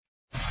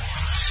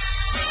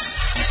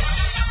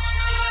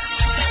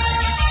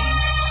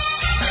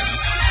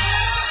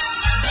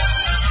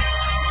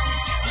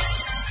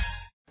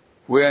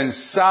We're in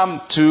Psalm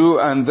 2,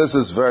 and this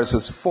is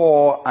verses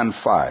 4 and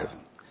 5.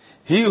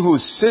 He who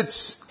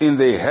sits in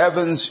the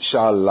heavens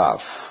shall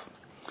laugh.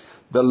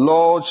 The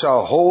Lord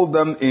shall hold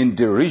them in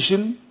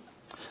derision.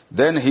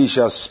 Then he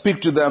shall speak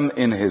to them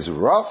in his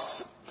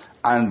wrath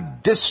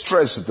and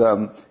distress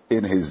them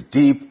in his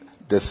deep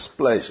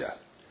displeasure.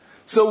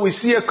 So we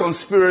see a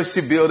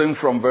conspiracy building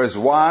from verse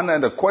 1,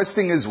 and the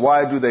question is,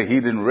 why do the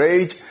heathen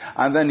rage?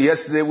 And then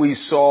yesterday we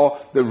saw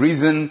the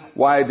reason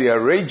why they are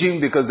raging,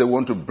 because they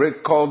want to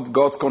break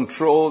God's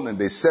control, and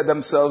they set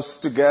themselves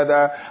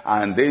together,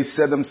 and they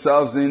set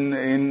themselves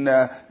in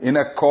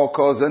a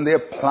caucus, and they're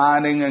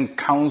planning and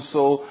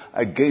counsel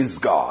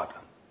against God.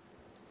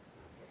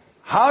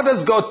 How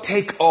does God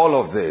take all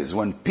of this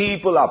when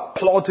people are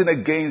plotting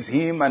against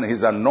him and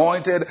his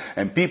anointed,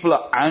 and people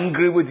are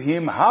angry with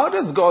him? How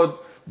does God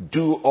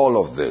do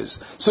all of this?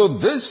 So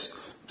this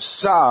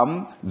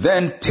psalm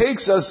then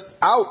takes us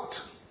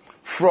out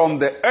from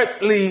the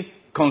earthly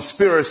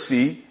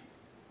conspiracy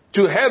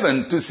to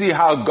heaven to see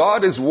how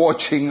God is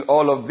watching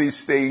all of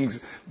these things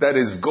that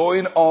is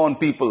going on.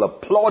 People are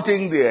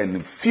plotting, they're in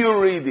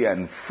fury, they're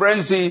in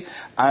frenzy,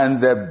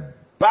 and the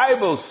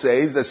Bible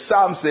says, the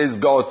psalm says,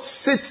 God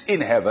sits in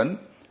heaven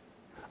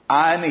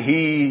and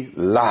he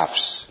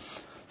laughs.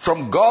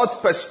 From God's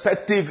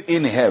perspective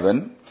in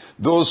heaven,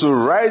 those who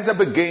rise up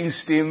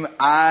against him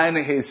and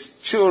his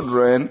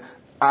children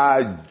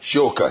are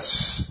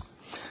jokers.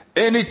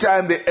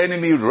 Anytime the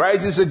enemy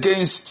rises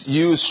against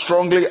you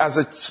strongly as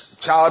a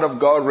child of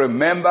God,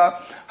 remember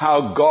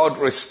how God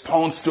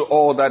responds to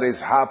all that is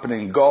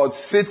happening. God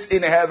sits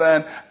in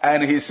heaven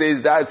and he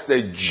says, that's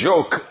a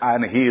joke,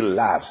 and he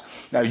laughs.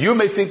 Now you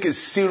may think it's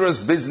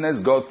serious business.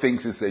 God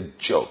thinks it's a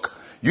joke.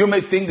 You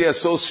may think they are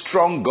so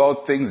strong.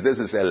 God thinks this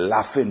is a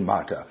laughing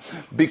matter.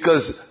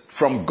 Because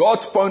from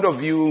God's point of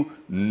view,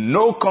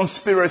 no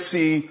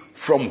conspiracy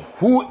from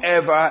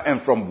whoever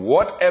and from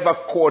whatever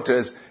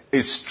quarters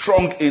is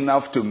strong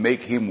enough to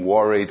make him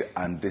worried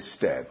and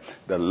disturbed.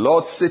 The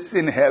Lord sits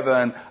in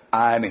heaven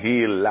and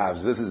he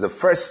laughs. This is the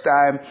first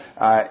time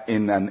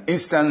in an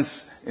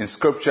instance in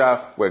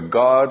scripture where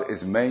God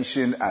is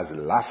mentioned as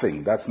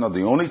laughing. That's not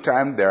the only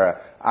time. There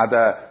are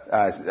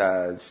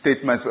other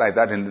statements like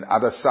that in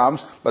other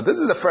psalms, but this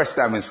is the first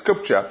time in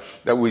scripture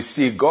that we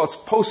see God's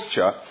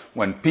posture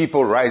when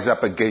people rise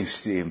up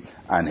against him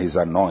and his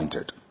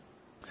anointed.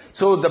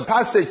 So the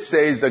passage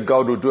says that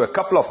God will do a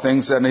couple of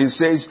things, and he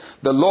says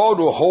the Lord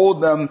will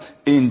hold them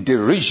in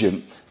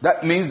derision.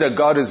 That means that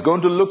God is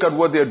going to look at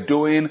what they're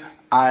doing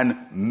and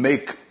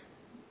make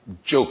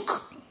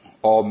joke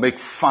or make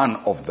fun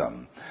of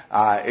them.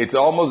 It's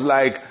almost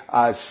like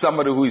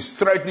somebody who is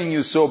threatening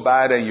you so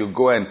bad, and you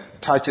go and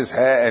touch his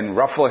hair and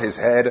ruffle his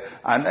head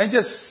and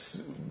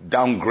just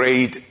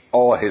downgrade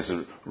all his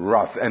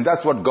wrath. And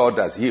that's what God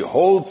does. He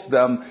holds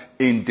them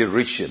in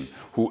derision.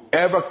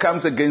 Whoever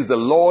comes against the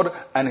Lord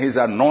and his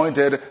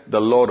anointed, the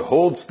Lord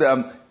holds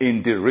them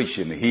in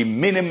derision. He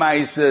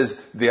minimizes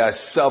their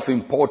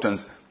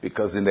self-importance,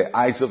 because in the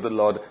eyes of the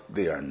Lord,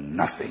 they are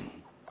nothing.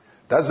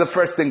 That's the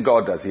first thing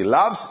God does. He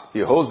laughs, he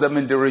holds them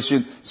in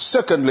derision.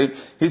 Secondly,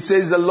 he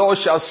says the Lord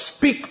shall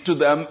speak to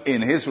them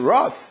in his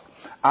wrath.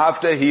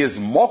 After he has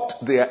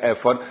mocked their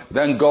effort,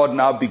 then God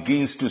now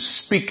begins to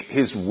speak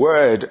his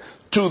word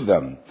to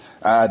them.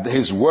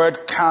 His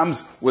word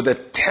comes with a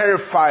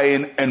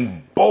terrifying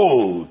and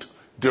bold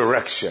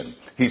direction.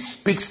 He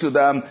speaks to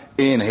them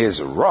in his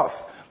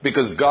wrath,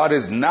 because God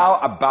is now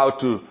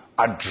about to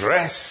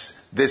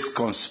address this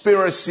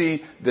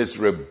conspiracy, this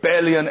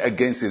rebellion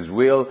against his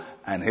will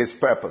and his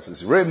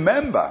purposes.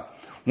 Remember,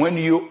 when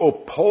you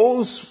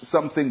oppose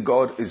something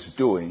God is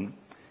doing,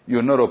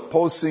 you're not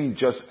opposing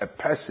just a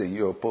person,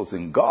 you're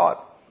opposing God.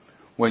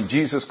 When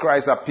Jesus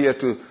Christ appeared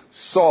to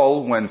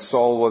Saul, when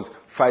Saul was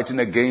fighting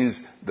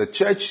against the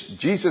church,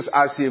 Jesus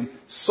asked him,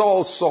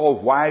 Saul, Saul,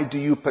 why do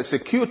you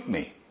persecute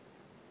me?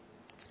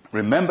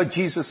 Remember,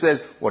 Jesus said,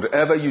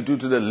 whatever you do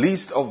to the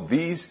least of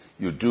these,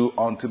 you do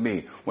unto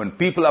me. When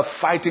people are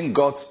fighting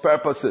God's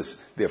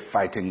purposes, they're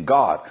fighting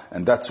God.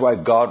 And that's why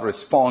God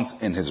responds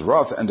in his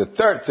wrath. And the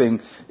third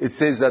thing, it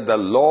says that the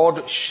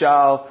Lord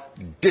shall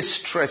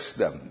distress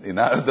them. In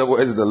other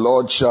words, the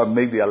Lord shall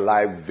make their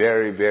life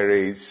very,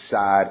 very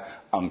sad,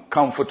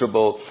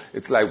 uncomfortable.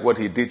 It's like what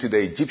he did to the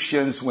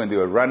Egyptians when they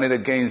were running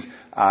against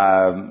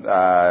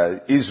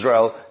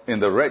Israel in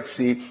the Red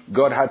Sea.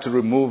 God had to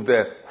remove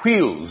the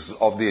wheels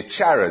of their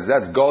chariots.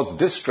 That's God's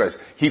distress.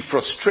 He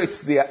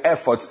frustrates their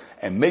efforts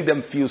and make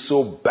them feel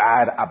so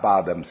bad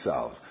about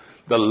themselves.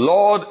 The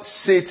Lord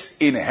sits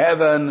in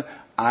heaven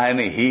and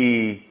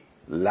he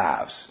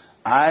laughs,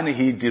 and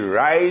he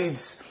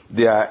derides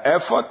their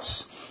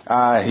efforts.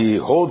 He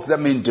holds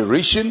them in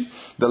derision.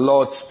 The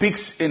Lord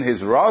speaks in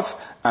his wrath,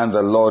 and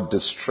the Lord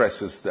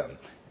distresses them.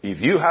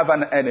 If you have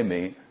an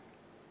enemy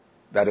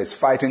that is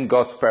fighting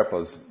God's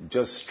purpose,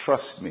 just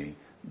trust me,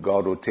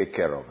 God will take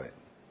care of it.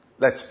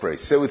 Let's pray.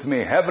 Say with me,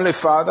 Heavenly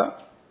Father,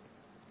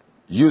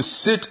 you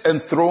sit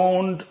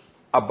enthroned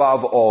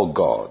above all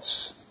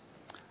gods.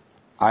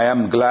 I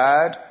am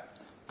glad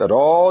that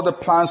all the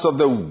plans of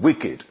the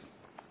wicked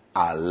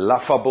are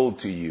laughable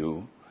to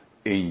you.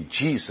 In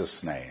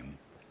Jesus' name,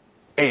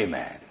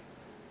 amen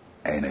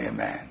and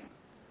amen.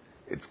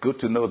 It's good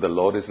to know the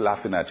Lord is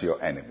laughing at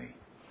your enemy.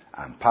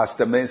 I'm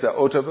Pastor Mensa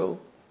Otabil.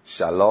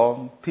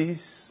 Shalom,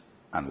 peace,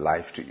 and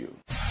life to you.